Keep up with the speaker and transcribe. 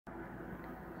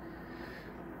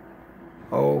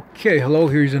Okay, hello,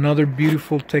 here's another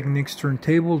beautiful Technics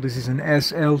turntable. This is an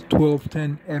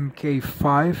sl7777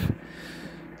 MK5.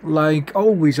 Like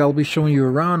always, I'll be showing you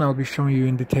around, I'll be showing you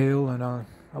in detail, and I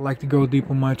like to go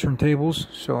deep on my turntables,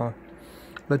 so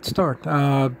let's start.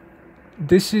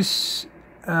 This is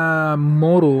a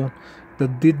model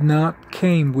that did not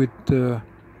came with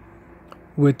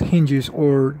hinges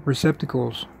or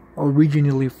receptacles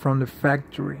originally from the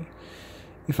factory.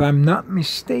 If I'm not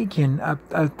mistaken,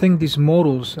 I think these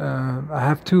models, I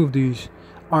have two of these,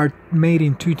 are made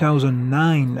in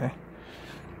 2009.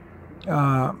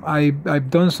 I've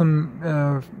done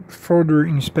some further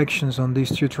inspections on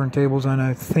these two turntables, and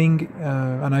I think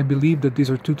and I believe that these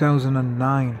are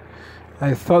 2009.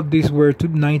 I thought these were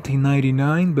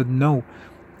 1999, but no,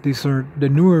 these are the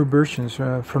newer versions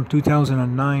from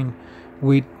 2009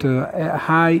 with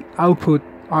high output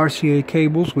RCA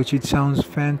cables, which it sounds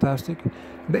fantastic.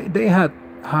 They had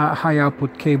high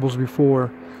output cables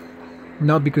before,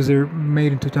 not because they're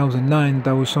made in 2009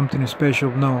 that was something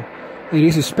special. No, it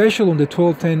is special on the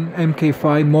 1210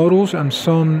 MK5 models and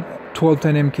some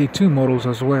 1210 MK2 models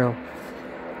as well.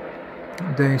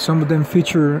 Some of them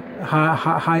feature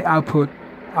high output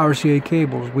RCA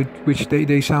cables, which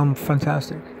they sound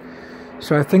fantastic.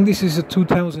 So I think this is a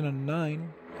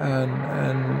 2009,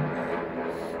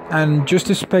 and just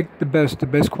expect the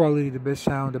best quality, the best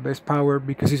sound, the best power,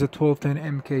 because it's a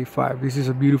 1210 MK5. This is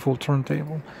a beautiful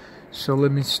turntable. So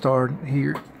let me start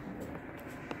here.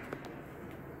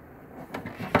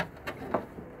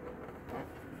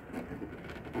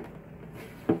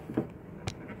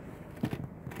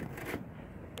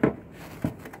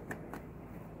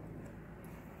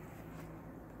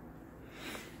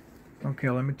 Okay,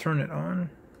 let me turn it on.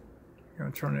 I'm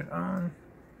gonna turn it on.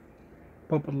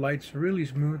 Pop-up light's really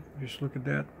smooth. Just look at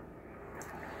that.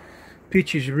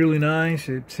 Pitch is really nice.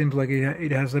 It seems like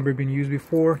it has never been used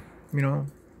before. You know,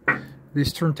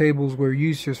 these turntables were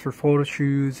used just for photo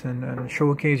shoots and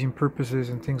showcasing purposes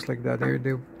and things like that.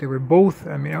 They were both.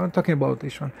 I mean, I'm talking about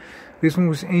this one. This one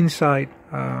was inside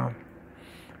one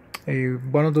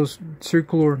of those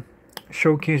circular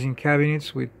showcasing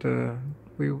cabinets with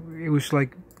it was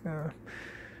like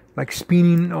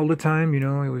spinning all the time, you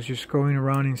know. It was just going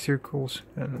around in circles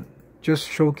and just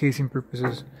showcasing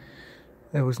purposes.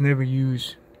 It was never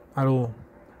used at all.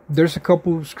 There's a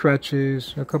couple of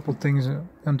scratches, a couple of things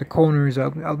on the corners.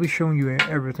 I'll be showing you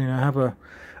everything. I have a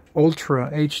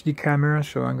Ultra HD camera,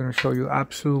 so I'm going to show you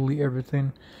absolutely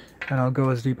everything, and I'll go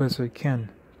as deep as I can.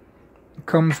 It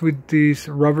comes with this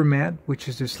rubber mat, which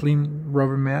is the slim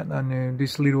rubber mat, and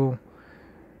this little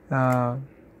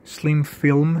slim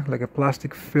film, like a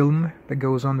plastic film that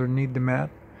goes underneath the mat,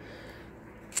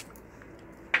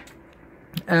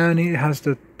 and it has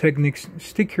the Technics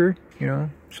sticker. You know,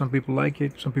 some people like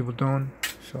it, some people don't,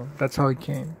 so that's how it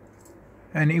came.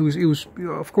 And it was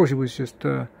of course it was just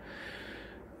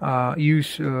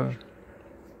used for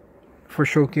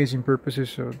showcasing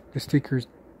purposes, so the sticker's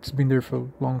been there for a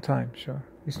long time, so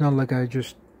it's not like I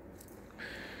just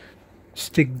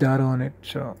stick that on it.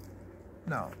 So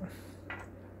no.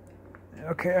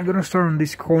 Okay, I'm gonna start on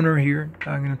this corner here.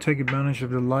 I'm gonna take advantage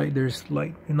of the light. There's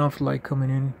enough light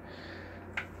coming in.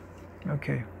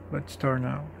 Okay, let's start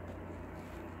now.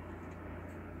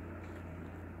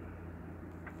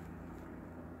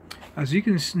 As you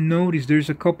can notice, there's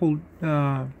a couple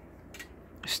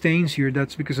stains here.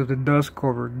 That's because of the dust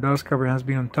cover. The dust cover has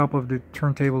been on top of the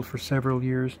turntable for several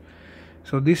years.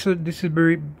 So this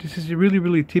is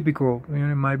really typical. You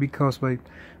know, it might be caused by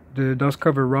the dust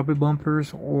cover rubber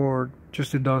bumpers or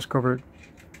just the dust covered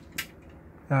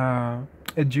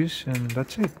edges, and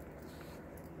that's it.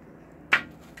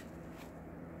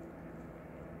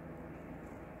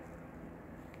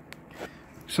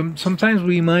 Sometimes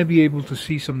we might be able to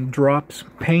see some drops,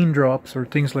 paint drops or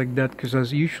things like that, because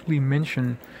as usually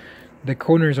mentioned, the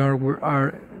corners are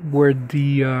where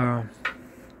the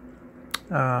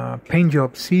paint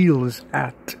job seal is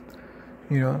at.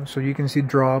 You know, so you can see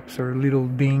drops or little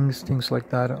dings, things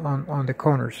like that on the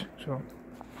corners. So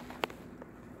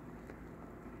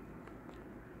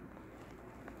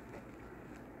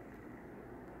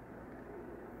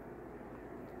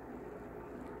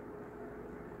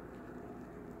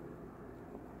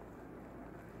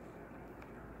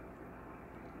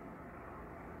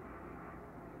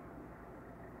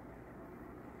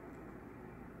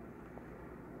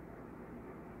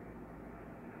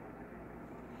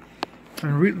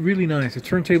and really nice. The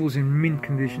turntable's in mint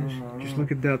conditions. Just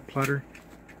look at that platter.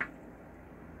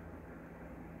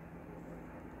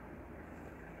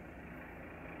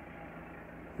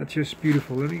 That's just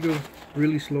beautiful. Let me go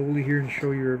really slowly here and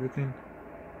show you everything.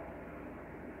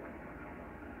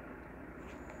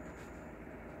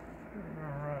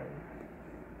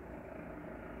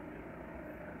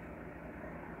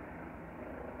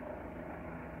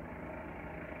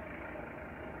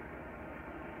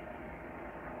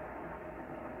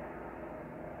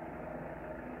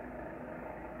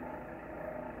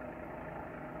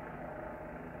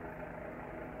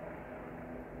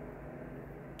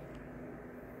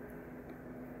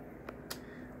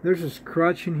 There's a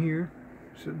scratch in here,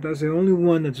 so that's the only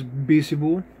one that's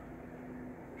visible.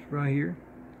 It's right here,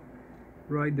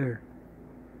 right there.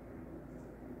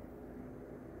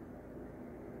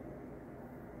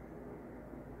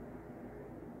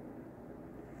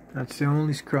 That's the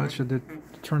only scratch that the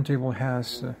turntable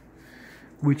has,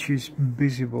 which is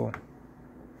visible.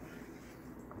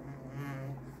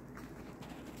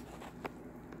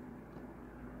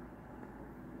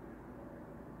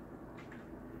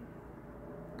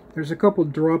 There's a couple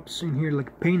drops in here,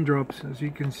 like paint drops, as you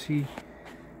can see.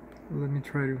 Let me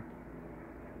try to...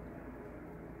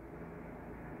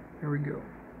 There we go.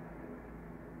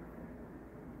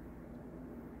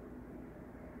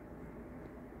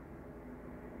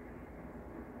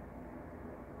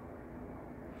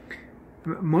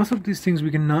 Most of these things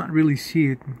we cannot really see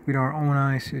it with our own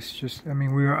eyes. It's just, I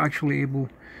mean, we are actually able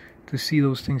to see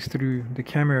those things through the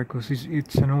camera because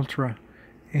it's an ultra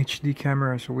HD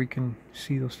camera, so we can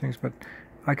see those things, but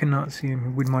I cannot see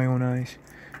them with my own eyes.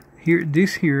 Here,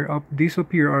 these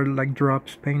up here are like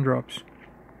drops, paint drops,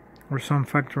 or some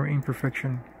factory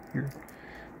imperfection here.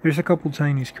 There's a couple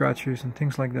tiny scratches and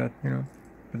things like that, you know,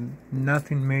 but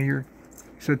nothing major.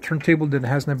 It's a turntable that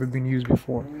has never been used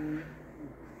before.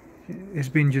 It's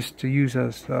been just to use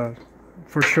as for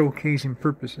showcasing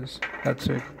purposes. That's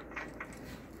it.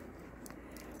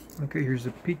 Okay, here's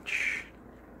the pitch.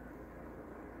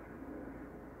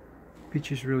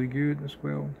 Pitch is really good as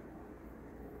well.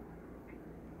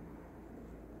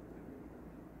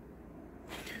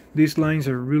 These lines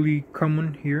are really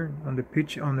common here on the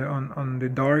pitch, on the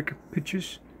dark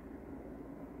pitches.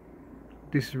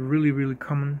 This is really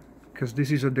common because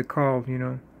this is a decal, you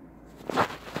know.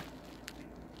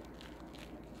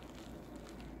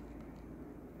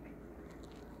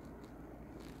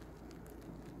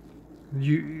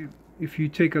 If you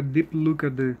take a deep look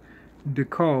at the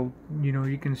decal, you know,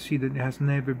 you can see that it has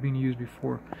never been used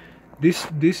before. These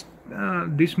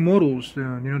models, you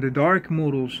know, the dark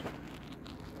models,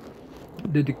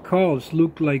 the decals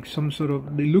look like some sort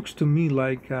of, it looks to me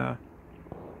like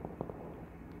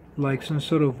some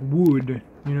sort of wood,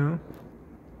 you know.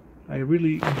 I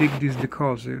really dig these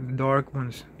decals, the dark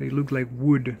ones. They look like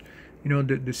wood, you know.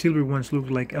 The silver ones look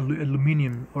like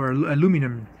aluminum,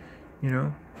 you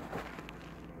know.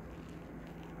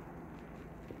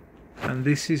 And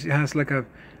this has like a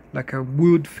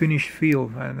wood finish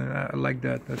feel, and I like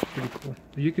that. That's pretty cool.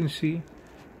 You can see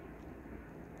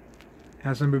it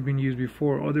has never been used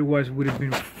before. Otherwise, it would have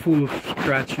been full of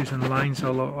scratches and lines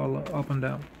all up and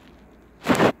down.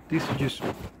 This is just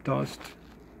dust.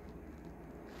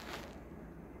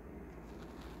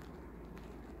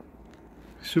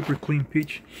 Super clean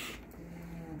pitch.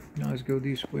 Now let's go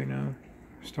this way now.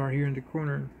 Start here in the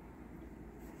corner.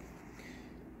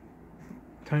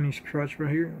 Tiny scratch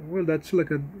right here. Well, that's like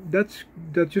that's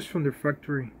just from the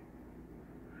factory,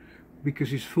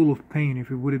 because it's full of paint.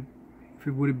 If it would have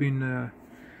been a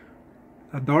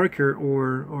darker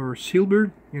or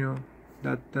silver, you know,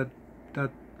 that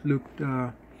looked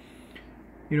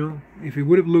you know, if it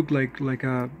would have looked like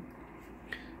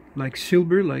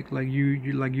silver, like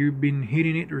you've been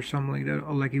hitting it or something like that,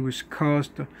 or like it was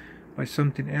caused by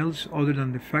something else other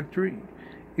than the factory,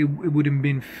 it wouldn't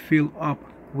been filled up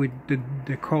with the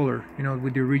color, you know,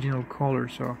 with the original color.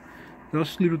 So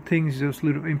those little things, those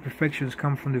little imperfections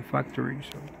come from the factory.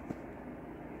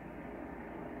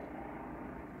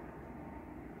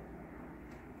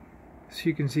 So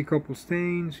you can see a couple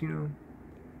stains, you know,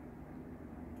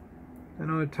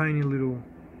 another tiny little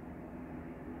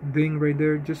thing right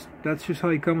there. That's just how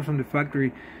it comes from the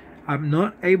factory. I'm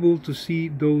not able to see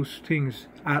those things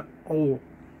at all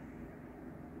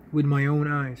with my own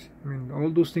eyes. I mean, all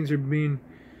those things are being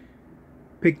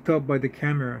picked up by the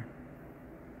camera.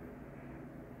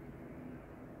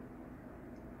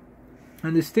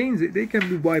 And the stains, they can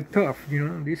be wiped off, you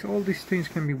know. All these stains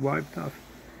can be wiped off.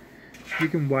 You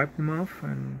can wipe them off,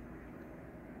 and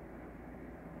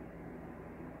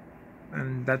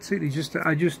that's it.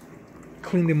 I just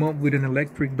clean them up with an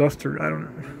electric duster. I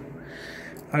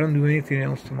don't do anything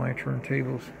else to my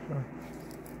turntables. So.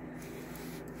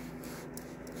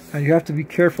 And you have to be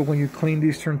careful when you clean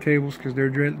these turntables, because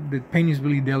the paint is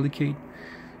really delicate.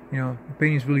 You know, the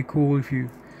paint is really cool. If you're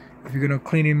gonna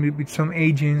clean it with some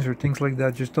agents or things like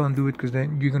that, just don't do it, because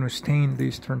then you're gonna stain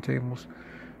these turntables.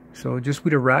 So just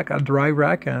with a dry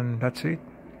rack, and that's it.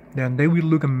 Then they will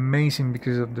look amazing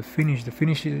because of the finish. The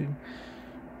finish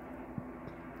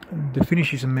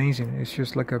is amazing. It's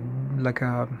just like a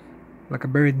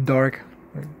very dark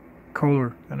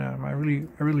color, and I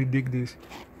really dig this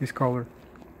color.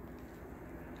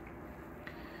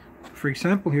 For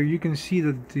example, here you can see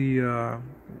that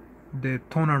the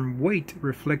tone arm weight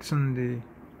reflects on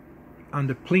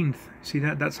the plinth. See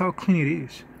that? That's how clean it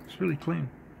is. It's really clean.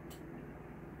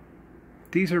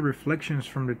 These are reflections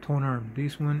from the tone arm.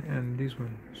 This one and this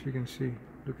one, so you can see.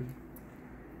 Look at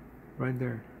right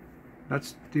there.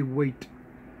 That's the weight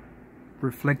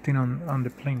reflecting on the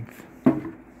plinth.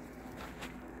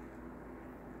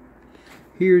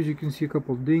 Here you can see a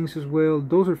couple of dings as well.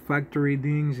 Those are factory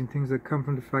dings and things that come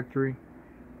from the factory.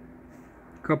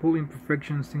 Couple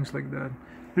imperfections, things like that.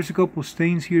 There's a couple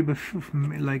stains here, but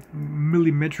like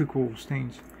millimetrical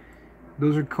stains.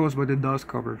 Those are caused by the dust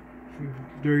cover.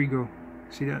 There you go.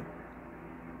 See that?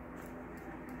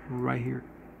 Right here.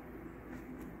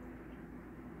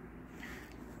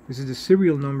 This is the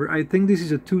serial number. I think this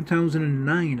is a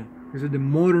 2009. These are the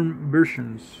modern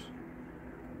versions.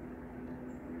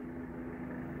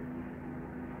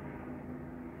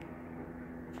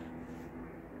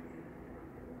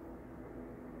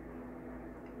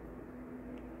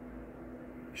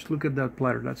 Just look at that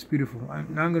platter. That's beautiful.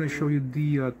 Now I'm going to show you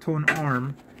the tone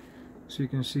arm, so you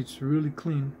can see it's really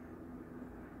clean.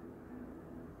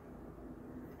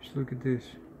 Just look at this.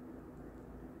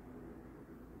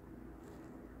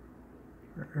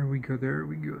 There we go, there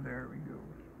we go, there we go.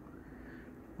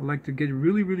 I like to get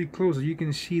really, really close. You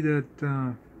can see that.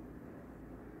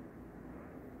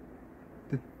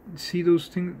 See those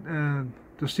things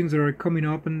that are coming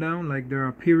up and down, like they're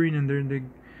appearing, and they're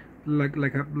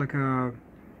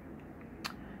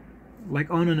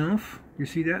like on and off. You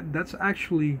see that? That's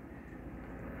actually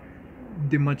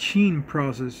the machine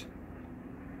process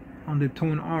on the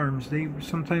tone arms. They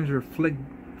sometimes reflect.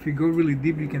 If you go really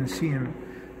deep, you can see them.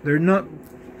 They're not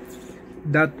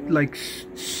that like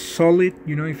solid,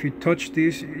 you know. If you touch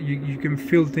this, you can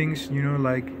feel things, you know,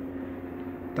 like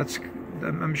that's,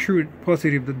 I'm sure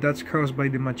positive that that's caused by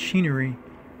the machinery,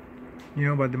 you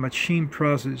know, by the machine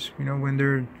process, you know, when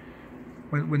they're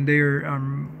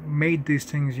made these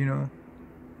things, you know.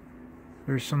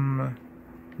 There's some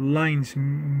lines,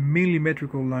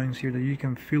 millimetrical lines here that you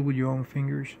can feel with your own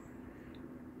fingers,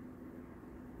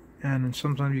 and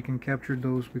sometimes you can capture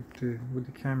those with the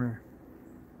camera.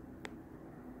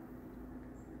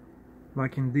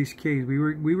 Like in this case, we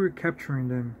were capturing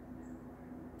them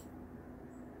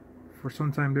for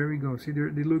some time. There we go. See,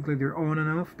 they look like they're on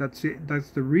and off. That's it. That's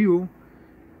the real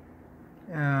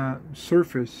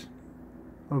surface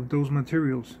of those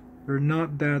materials. They're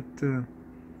not that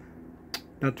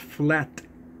that flat.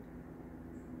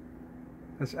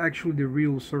 That's actually the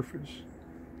real surface.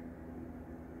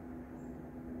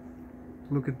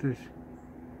 Look at this.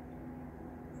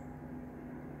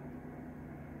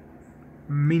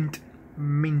 Mint,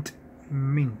 mint,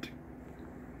 mint.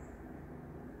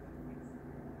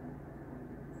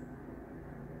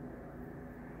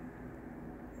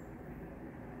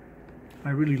 I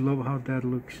really love how that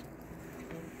looks.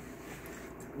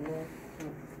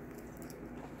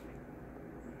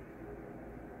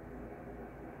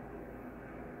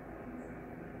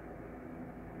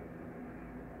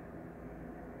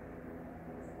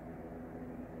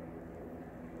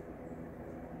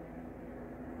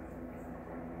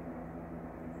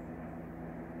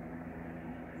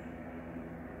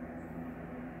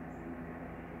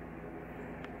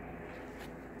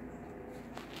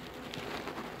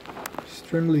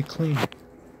 Extremely clean,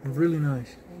 really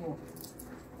nice.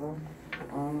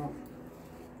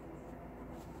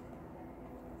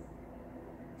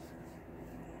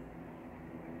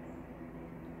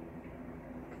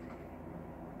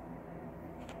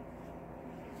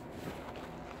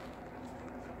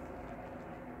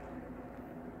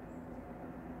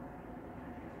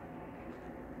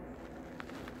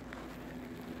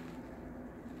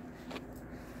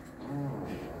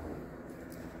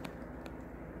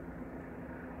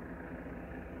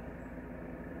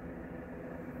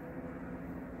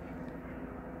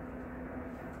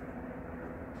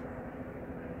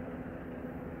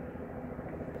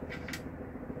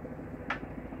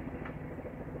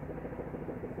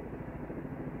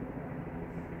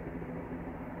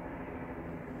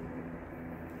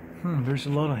 There's a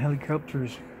lot of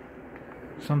helicopters.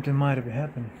 Something might have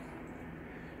happened.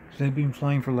 They've been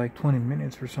flying for like 20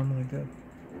 minutes or something like that.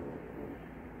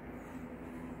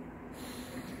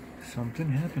 Something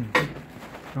happened.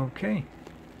 Okay.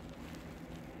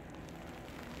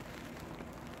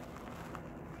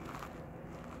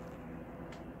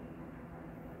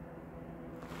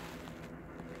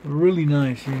 Really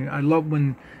nice. I love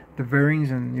when the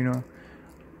bearings and, you know,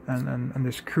 and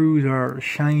the screws are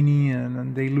shiny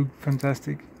and they look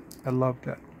fantastic. I love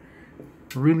that.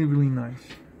 Really, really nice.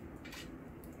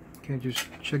 Okay, just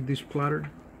check this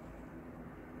platter.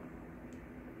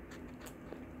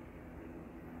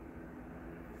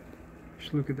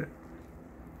 Just look at that.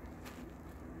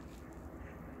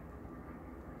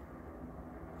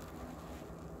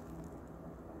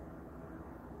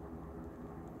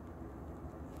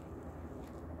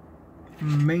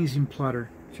 Amazing plotter,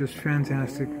 just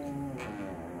fantastic.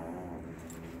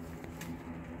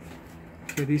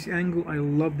 Okay, this angle, I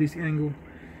love this angle.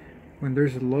 When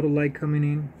there's a lot of light coming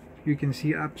in, you can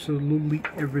see absolutely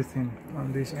everything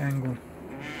on this angle.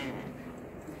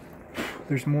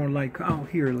 There's more light. Oh,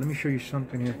 here, let me show you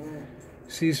something here.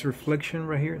 See this reflection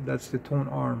right here? That's the tone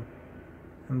arm.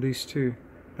 And these two.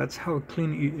 That's how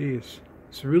clean it is.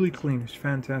 It's really clean. It's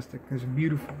fantastic. It's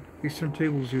beautiful. This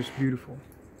turntable is just beautiful.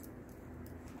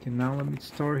 Okay, now let me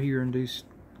start here in this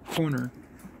corner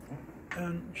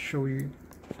and show you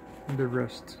the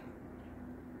rest.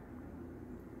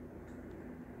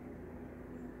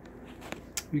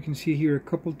 You can see here a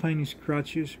couple tiny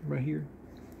scratches right here.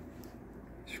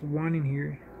 There's one in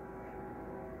here.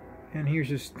 And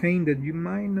here's a stain that you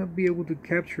might not be able to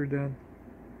capture that.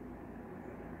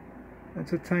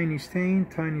 That's a tiny stain,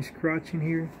 tiny scratch in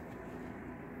here.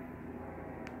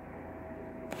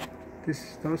 This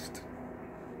is dust.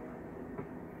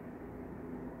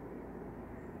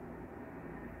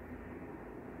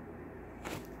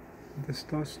 This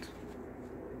dust.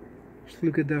 Just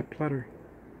look at that platter.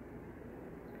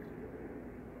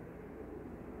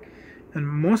 And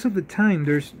most of the time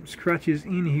there's scratches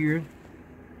in here.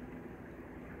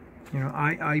 You know,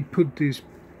 I put this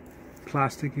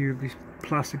plastic here, this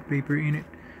plastic paper in it,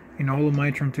 in all of my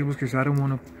turntables, because I don't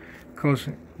want to cause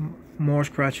more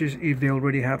scratches if they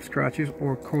already have scratches,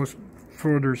 or cause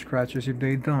further scratches if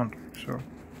they don't. So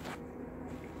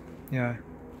yeah,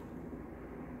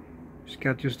 it's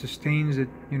got just the stains that,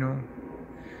 you know,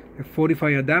 the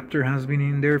 45 adapter has been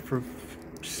in there for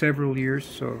several years,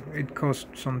 so it caused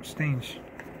some stains.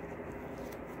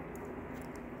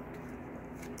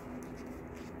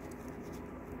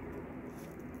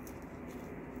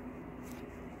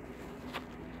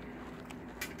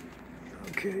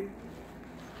 Okay,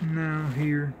 now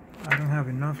here I don't have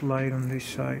enough light on this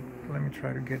side. Let me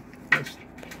try to get this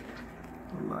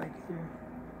light here.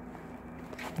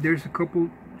 There's a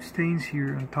couple stains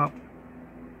here on top.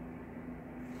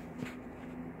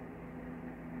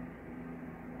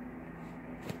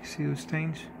 See those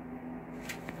stains?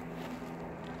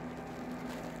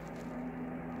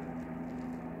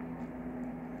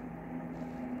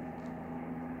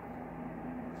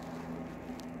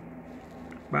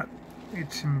 But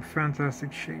it's in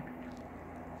fantastic shape.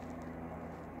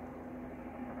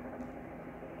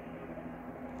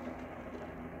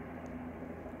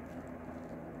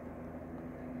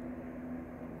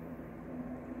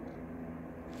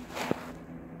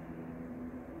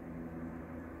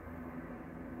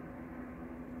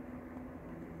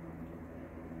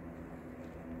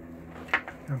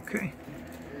 Okay,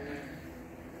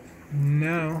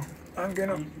 now I'm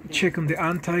gonna check on the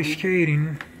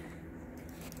anti-skating.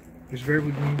 Just bear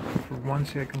with me for 1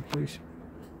 second, please.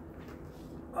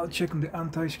 I'll check on the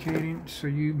anti-skating, so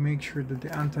you make sure that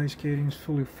the anti-skating is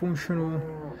fully functional.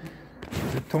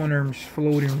 The tone arm is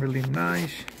floating really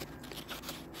nice.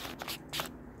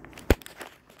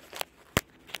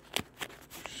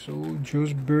 So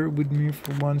just bear with me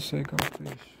for 1 second,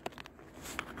 please.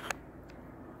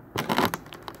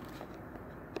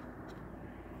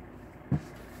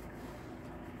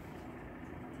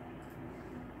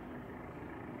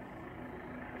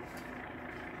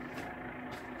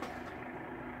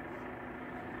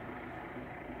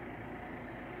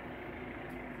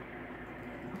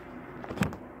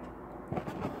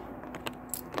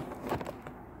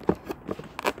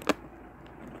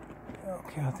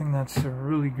 Okay, I think that's a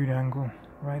really good angle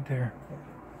right there.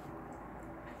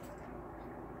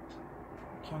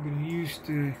 Okay, I'm gonna use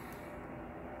the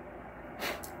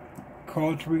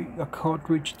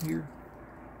cartridge here.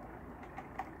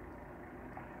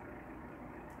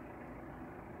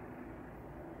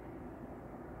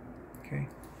 Okay.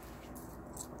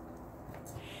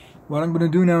 What I'm gonna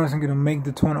do now is I'm gonna make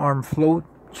the tone arm float.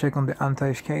 Check on the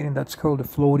anti-skating. That's called the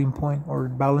floating point or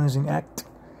balancing act.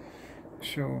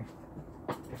 So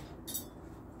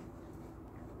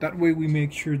that way we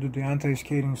make sure that the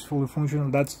anti-skating is fully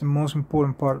functional. That's the most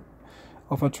important part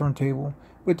of a turntable.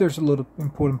 But there's a lot of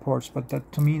important parts, but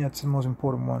that, to me, that's the most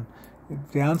important one.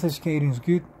 If the anti-skating is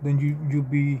good, then you'll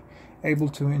be able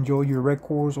to enjoy your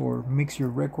records or mix your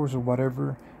records or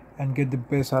whatever and get the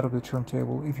best out of the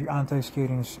turntable if your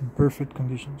anti-skating is in perfect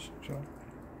conditions. So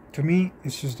to me,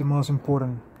 it's just the most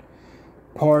important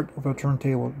part of a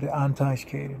turntable, the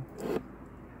anti-skating.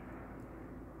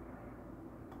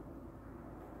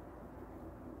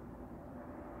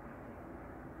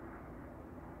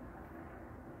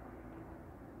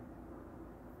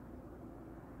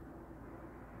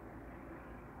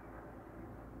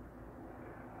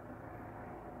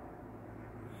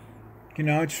 Okay,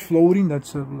 now it's floating.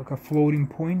 That's like a floating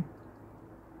point.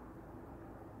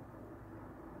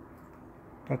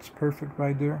 That's perfect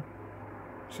right there.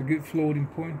 It's a good floating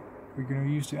point. We're going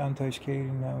to use the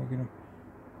anti-skating now. We're going to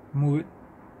move it.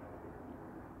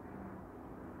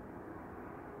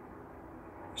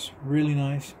 It's really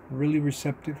nice, really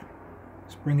receptive.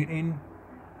 Let's bring it in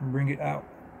and bring it out.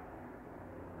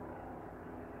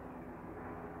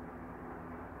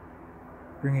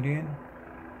 Bring it in.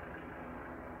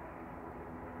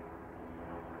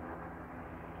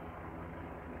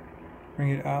 Bring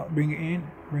it out, bring it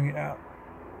in, bring it out.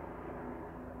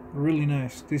 Really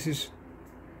nice. This is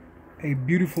a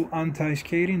beautiful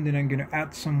anti-skating. Then I'm going to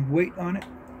add some weight on it.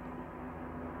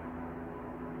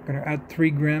 I'm going to add 3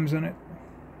 grams on it.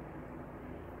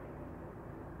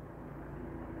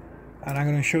 And I'm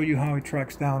going to show you how it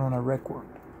tracks down on a record.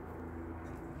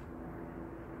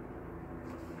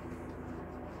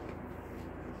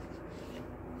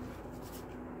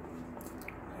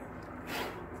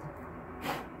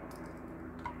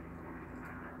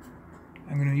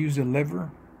 I'm going to use the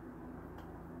lever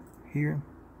here.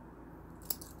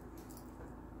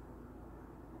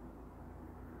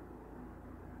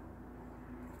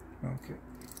 Okay.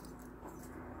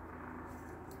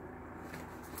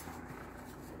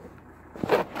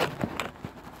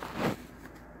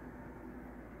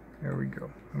 There we go.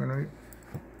 I'm going to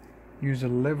use a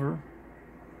lever.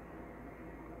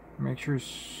 Make sure it's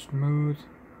smooth.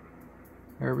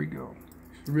 There we go.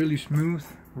 It's really smooth,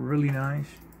 really nice.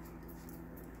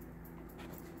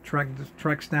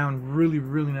 Tracks down really,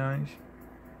 really nice.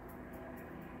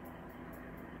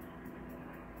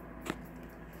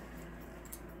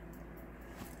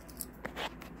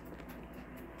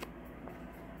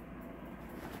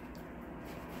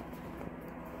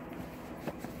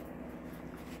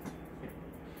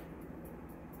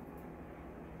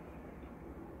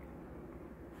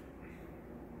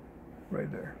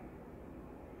 Right there.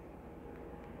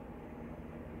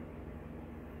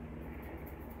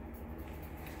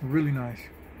 Really nice.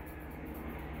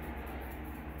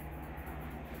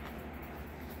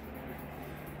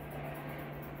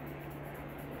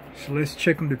 So let's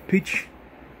check on the pitch.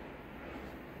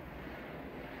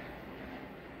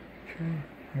 Okay, I'm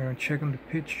gonna check on the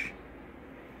pitch.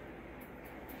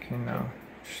 Okay, now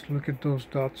just look at those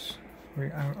dots.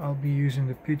 I'll be using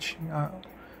the pitch.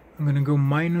 I'm gonna go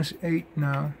 -8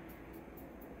 now.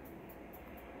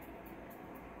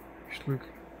 Just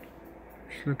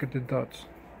look at the dots.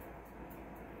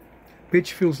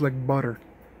 Pitch feels like butter.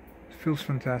 It feels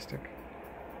fantastic.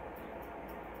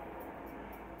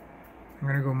 I'm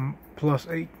gonna go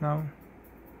 +8 now.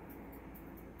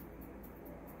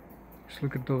 Just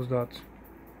look at those dots.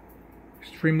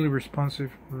 Extremely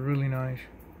responsive, really nice.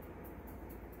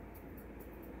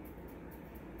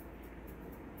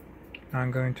 Now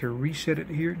I'm going to reset it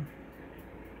here.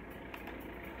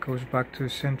 Goes back to the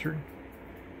center.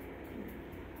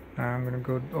 Now I'm going to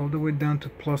go all the way down to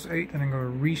 +8 and I'm going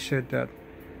to reset that.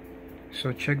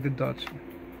 So check the dots.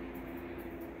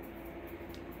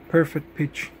 Perfect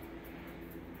pitch.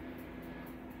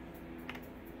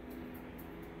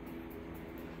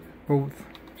 Both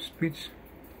speeds.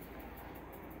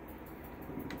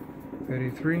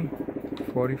 33,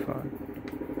 45.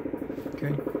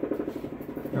 Okay,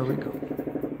 there we go.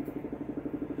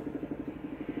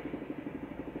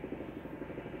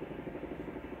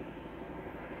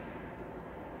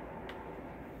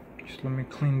 Just let me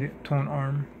clean the tone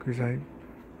arm because I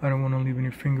don't want to leave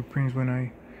any fingerprints when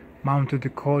I mounted the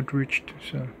cartridge.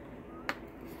 So,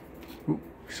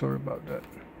 sorry about that.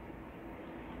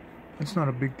 That's not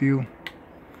a big deal.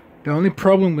 The only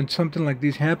problem when something like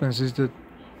this happens is that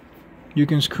you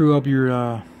can screw up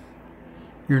your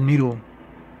needle.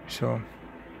 So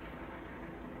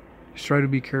just try to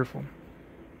be careful.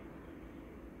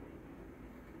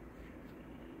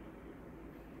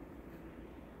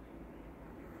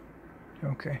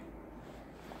 Okay.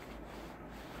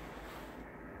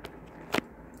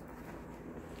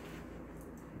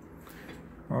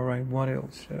 All right, what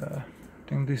else? I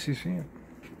think this is it.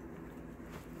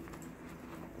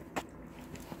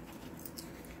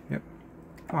 Yep.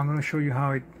 I'm going to show you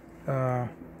how it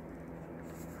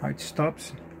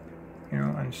stops, you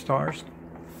know, and starts.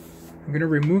 I'm going to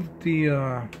remove the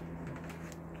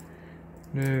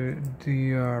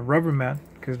rubber mat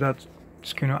because that's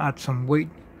going to add some weight.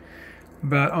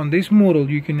 But on this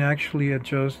model, you can actually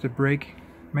adjust the brake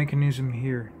mechanism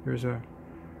here. There's a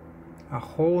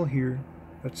hole here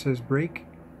that says brake,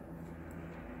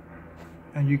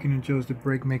 and you can adjust the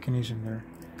brake mechanism there.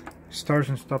 Starts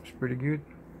and stops pretty good.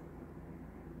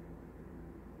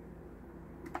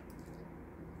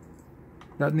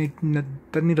 that need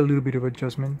a little bit of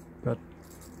adjustment, but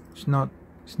it's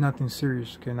nothing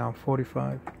serious. Okay, now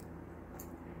 45.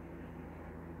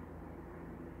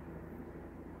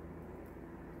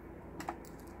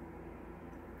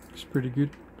 It's pretty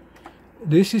good.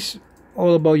 This is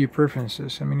all about your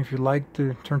preferences. I mean, if you like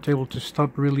the turntable to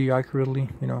stop really accurately,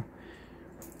 you know,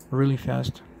 really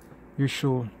fast, you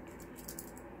should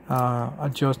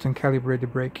adjust and calibrate the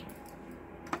brake.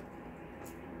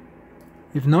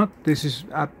 If not, this is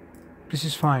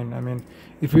fine. I mean,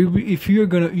 if you're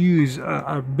gonna use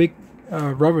a big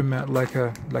rubber mat, like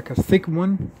a thick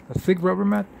one, a thick rubber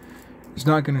mat, it's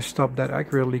not gonna stop that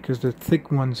accurately because the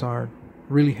thick ones are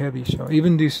really heavy. So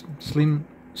even this slim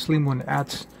one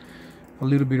adds a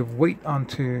little bit of weight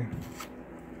onto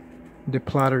the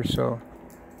platter, so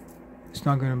it's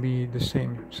not gonna be the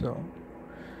same. So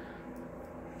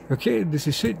okay, this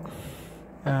is it.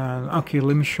 Okay,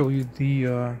 let me show you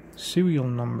the serial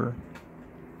number.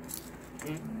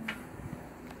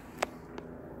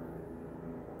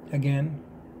 Again.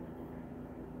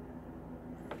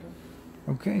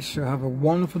 Okay, so have a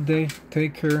wonderful day.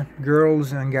 Take care,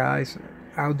 girls and guys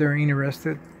out there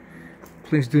interested.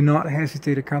 Please do not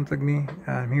hesitate to contact me.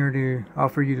 I'm here to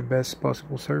offer you the best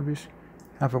possible service.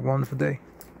 Have a wonderful day.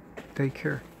 Take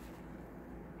care.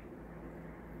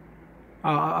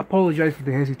 I apologize for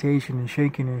the hesitation and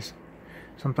shakiness.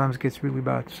 Sometimes it gets really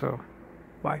bad, so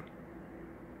bye.